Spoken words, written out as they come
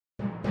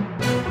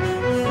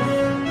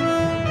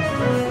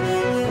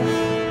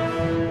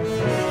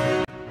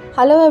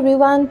Hello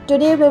everyone,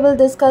 today we will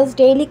discuss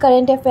daily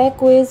current affair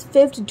quiz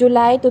 5th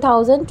July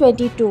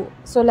 2022.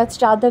 So let's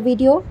start the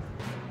video.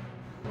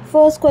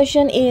 First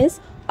question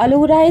is,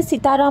 Alurai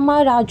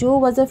Sitarama Raju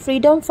was a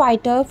freedom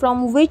fighter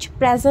from which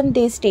present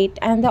day state?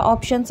 And the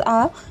options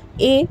are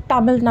A.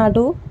 Tamil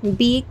Nadu,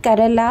 B.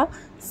 Kerala,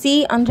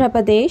 C. Andhra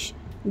Pradesh,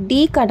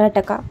 D.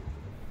 Karnataka.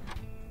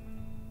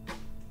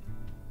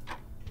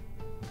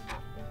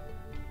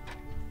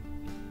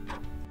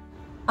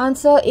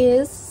 Answer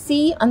is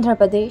C. Andhra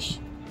Pradesh.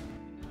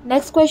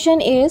 Next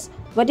question is,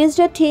 what is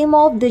the theme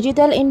of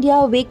Digital India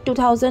Week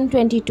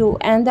 2022?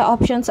 And the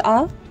options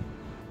are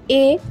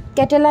A.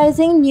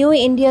 Catalyzing New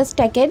India's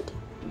Decade,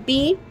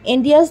 B.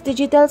 India's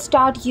Digital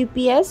Start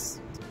UPS,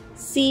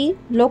 C.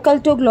 Local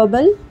to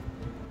Global,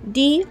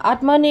 D.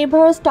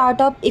 Atmanirbhar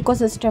Startup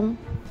Ecosystem.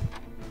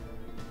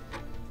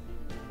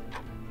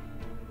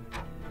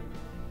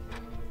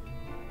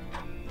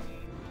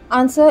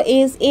 Answer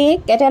is A.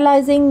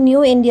 Catalyzing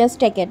New India's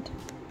Decade.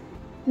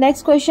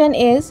 Next question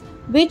is,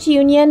 which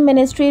union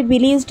ministry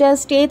released a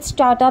state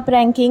startup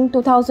ranking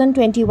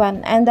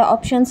 2021? And the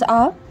options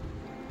are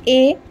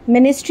A.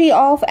 Ministry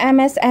of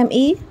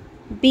MSME,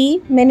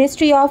 B.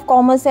 Ministry of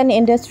Commerce and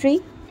Industry,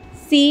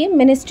 C.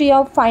 Ministry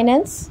of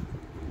Finance,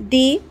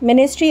 D.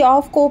 Ministry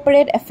of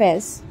Corporate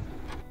Affairs.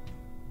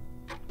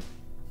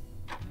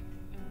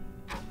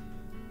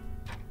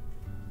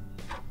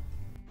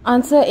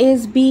 Answer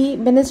is B.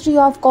 Ministry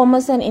of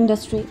Commerce and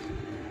Industry.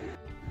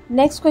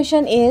 Next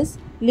question is,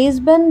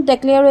 Lisbon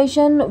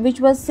Declaration, which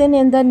was seen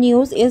in the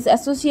news, is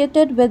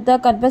associated with the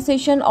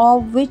conversation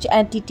of which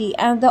entity?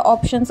 And the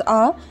options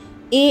are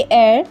A.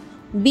 Air,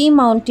 B.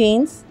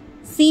 Mountains,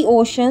 C.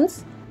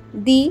 Oceans,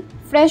 D.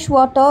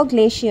 Freshwater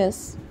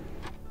glaciers.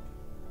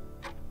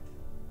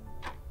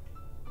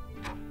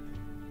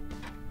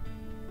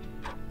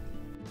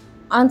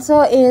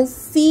 Answer is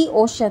C.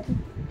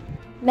 Ocean.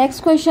 Next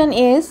question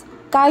is,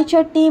 Kai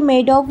chutney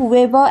made of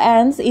weaver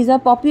ants is a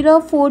popular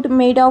food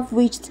made of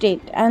which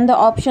state? And the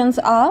options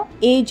are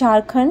A.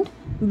 Jharkhand,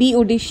 B.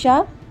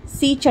 Odisha,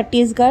 C.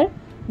 Chhattisgarh,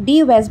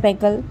 D. West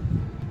Bengal.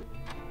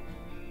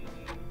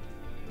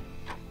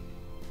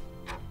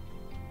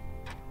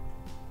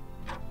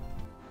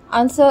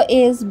 Answer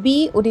is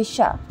B.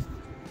 Odisha.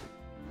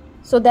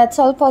 So that's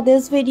all for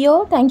this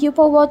video. Thank you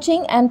for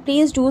watching and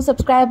please do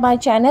subscribe my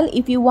channel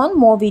if you want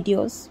more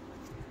videos.